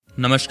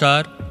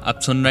नमस्कार, आप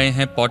सुन रहे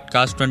हैं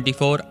पॉडकास्ट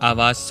 24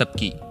 आवाज़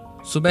सबकी।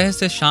 सुबह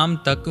से शाम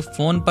तक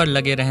फ़ोन पर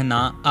लगे रहना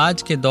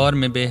आज के दौर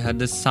में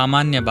बेहद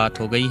सामान्य बात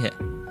हो गई है।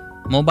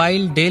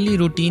 मोबाइल डेली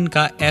रूटीन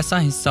का ऐसा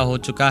हिस्सा हो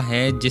चुका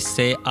है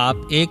जिससे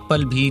आप एक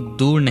पल भी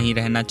दूर नहीं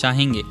रहना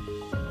चाहेंगे।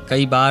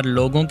 कई बार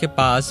लोगों के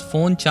पास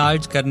फ़ोन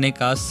चार्ज करने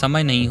का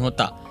समय नहीं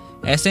होता।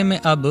 ऐसे में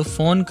अब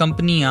फ़ोन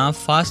कंपनियां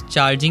फास्ट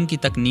चार्जिंग की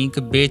तकनीक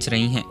बेच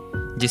रही हैं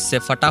जिससे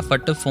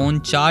फटाफट फ़ोन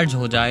चार्ज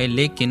हो जाए।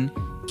 लेकिन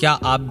क्या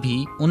आप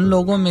भी उन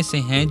लोगों में से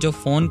हैं जो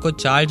फ़ोन को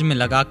चार्ज में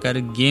लगाकर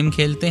गेम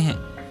खेलते हैं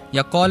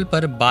या कॉल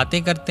पर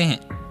बातें करते हैं?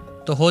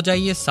 तो हो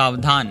जाइए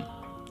सावधान,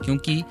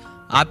 क्योंकि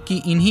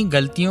आपकी इन्हीं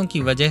गलतियों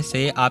की वजह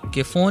से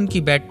आपके फ़ोन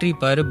की बैटरी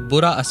पर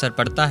बुरा असर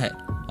पड़ता है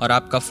और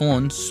आपका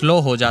फ़ोन स्लो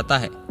हो जाता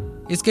है।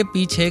 इसके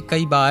पीछे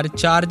कई बार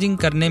चार्जिंग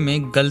करने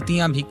में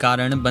गलतियां भी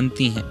कारण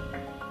बनती हैं।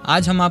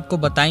 आज हम आपको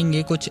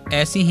बताएंगे कुछ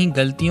ऐसी ही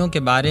गलतियों के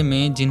बारे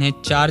में जिन्हें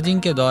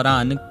चार्जिंग के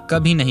दौरान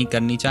कभी नहीं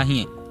करनी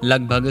चाहिए।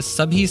 लगभग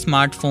सभी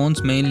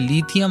स्मार्टफोन्स में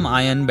लिथियम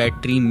आयन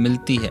बैटरी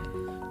मिलती है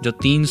जो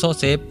 300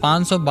 से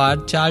 500 बार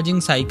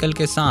चार्जिंग साइकिल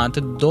के साथ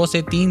 2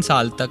 से 3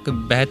 साल तक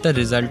बेहतर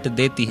रिजल्ट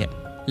देती है।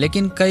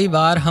 लेकिन कई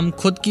बार हम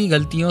खुद की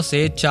गलतियों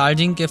से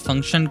चार्जिंग के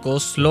फंक्शन को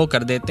स्लो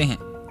कर देते हैं।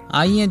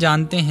 आइए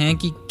जानते हैं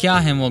कि क्या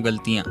हैं वो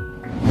गलतियाँ।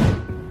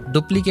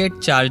 Duplicate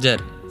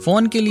charger.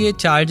 फ़ोन के लिए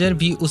चार्जर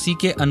भी उसी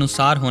के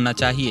अनुसार होना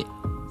चाहिए।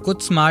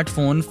 कुछ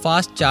स्मार्टफोन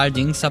फास्ट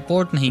चार्जिंग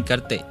सपोर्ट नहीं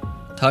करते।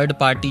 थर्ड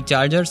पार्टी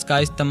चार्जर्स का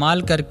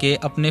इस्तेमाल करके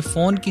अपने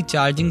फ़ोन की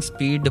चार्जिंग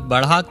स्पीड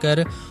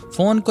बढ़ाकर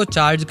फ़ोन को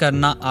चार्ज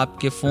करना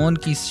आपके फ़ोन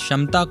की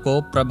क्षमता को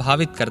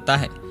प्रभावित करता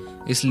है।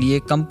 इसलिए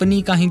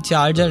कंपनी का ही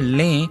चार्जर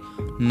लें,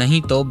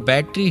 नहीं तो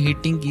बैटरी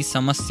हीटिंग की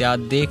समस्या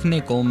देखने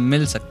को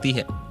मिल सकती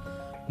है।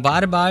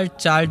 बार बार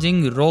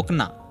चार्जिंग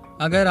रोकना।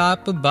 अगर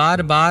आप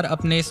बार बार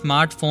अपने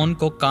स्मार्टफोन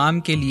को काम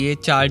के लिए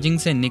चार्जिंग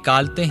से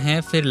निकालते हैं,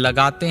 फिर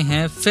लगाते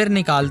हैं, फिर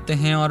निकालते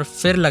हैं और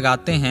फिर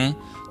लगाते हैं,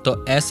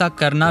 तो ऐसा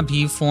करना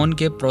भी फ़ोन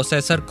के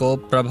प्रोसेसर को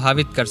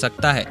प्रभावित कर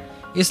सकता है।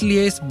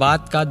 इसलिए इस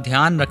बात का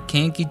ध्यान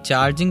रखें कि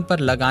चार्जिंग पर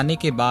लगाने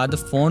के बाद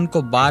फ़ोन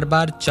को बार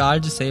बार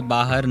चार्ज से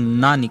बाहर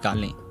ना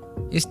निकालें।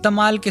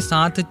 इस्तेमाल के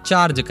साथ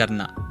चार्ज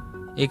करना।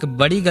 एक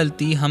बड़ी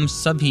गलती हम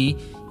सभी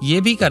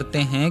ये भी करते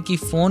हैं कि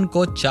फ़ोन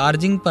को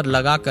चार्जिंग पर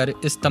लगाकर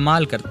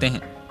इस्तेमाल करते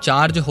हैं।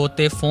 चार्ज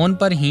होते फ़ोन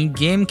पर ही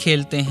गेम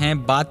खेलते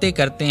हैं, बातें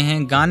करते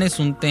हैं, गाने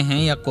सुनते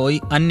हैं या कोई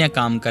अन्य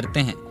काम करते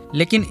हैं।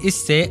 लेकिन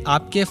इससे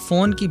आपके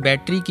फ़ोन की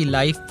बैटरी की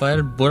लाइफ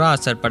पर बुरा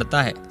असर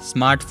पड़ता है।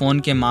 स्मार्टफोन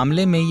के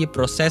मामले में ये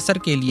प्रोसेसर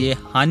के लिए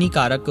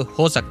हानिकारक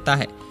हो सकता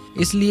है।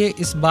 इसलिए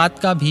इस बात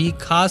का भी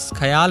खास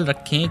ख्याल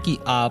रखें कि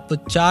आप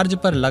चार्ज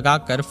पर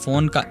लगाकर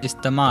फ़ोन का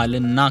इस्तेमाल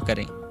ना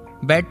करें।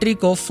 बैटरी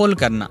को फुल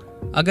करना।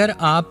 अगर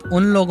आप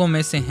उन लोगों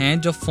में से हैं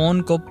जो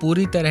फ़ोन को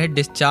पूरी तरह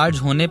डिस्चार्ज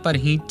होने पर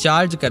ही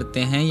चार्ज करते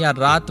हैं या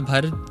रात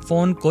भर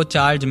फ़ोन को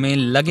चार्ज में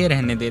लगे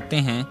रहने देते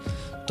हैं,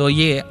 तो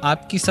ये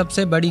आपकी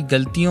सबसे बड़ी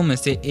गलतियों में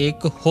से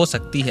एक हो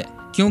सकती है,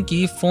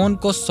 क्योंकि फ़ोन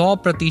को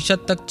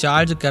 100% तक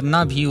चार्ज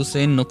करना भी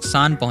उसे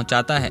नुकसान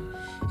पहुंचाता है।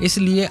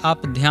 इसलिए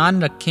आप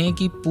ध्यान रखें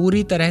कि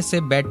पूरी तरह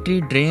से बैटरी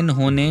ड्रेन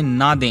होने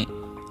ना दें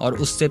और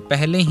उससे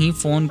पहले ही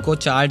फ़ोन को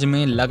चार्ज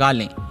में लगा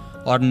लें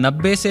और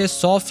 90 से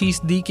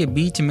 100% के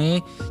बीच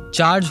में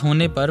चार्ज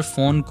होने पर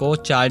फ़ोन को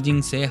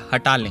चार्जिंग से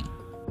हटा लें।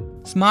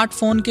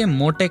 स्मार्टफोन के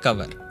मोटे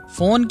कवर।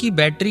 फ़ोन की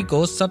बैटरी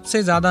को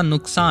सबसे ज़्यादा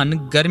नुकसान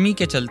गर्मी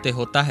के चलते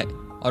होता है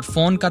और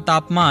फ़ोन का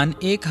तापमान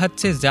एक हद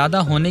से ज़्यादा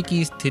होने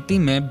की स्थिति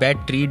में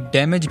बैटरी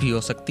डैमेज भी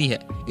हो सकती है।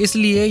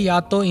 इसलिए या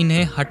तो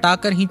इन्हें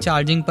हटाकर ही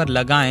चार्जिंग पर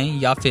लगाएं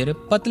या फिर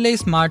पतले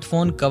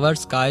स्मार्टफोन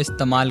कवर्स का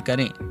इस्तेमाल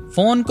करें।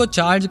 फ़ोन को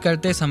चार्ज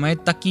करते समय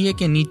तकिए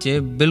के नीचे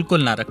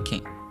बिल्कुल ना रखें।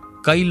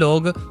 कई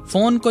लोग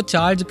फ़ोन को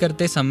चार्ज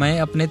करते समय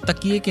अपने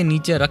तकिए के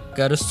नीचे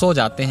रखकर सो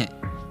जाते हैं।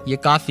 ये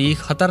काफ़ी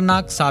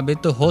खतरनाक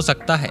साबित हो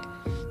सकता है।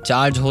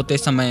 चार्ज होते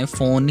समय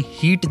फ़ोन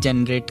हीट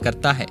जनरेट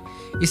करता है।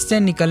 इससे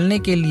निकलने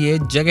के लिए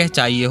जगह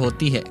चाहिए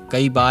होती है।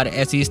 कई बार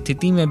ऐसी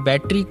स्थिति में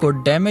बैटरी को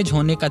डैमेज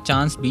होने का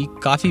चांस भी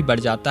काफ़ी बढ़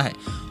जाता है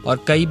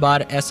और कई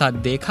बार ऐसा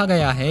देखा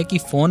गया है कि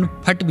फ़ोन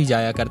फट भी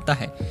जाया करता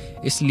है।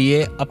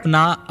 इसलिए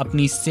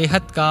अपनी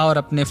सेहत का और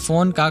अपने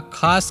फ़ोन का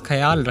खास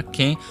ख्याल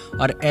रखें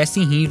और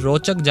ऐसी ही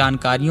रोचक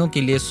जानकारियों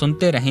के लिए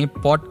सुनते रहें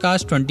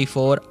पॉडकास्ट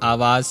 24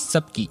 आवाज़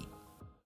सबकी।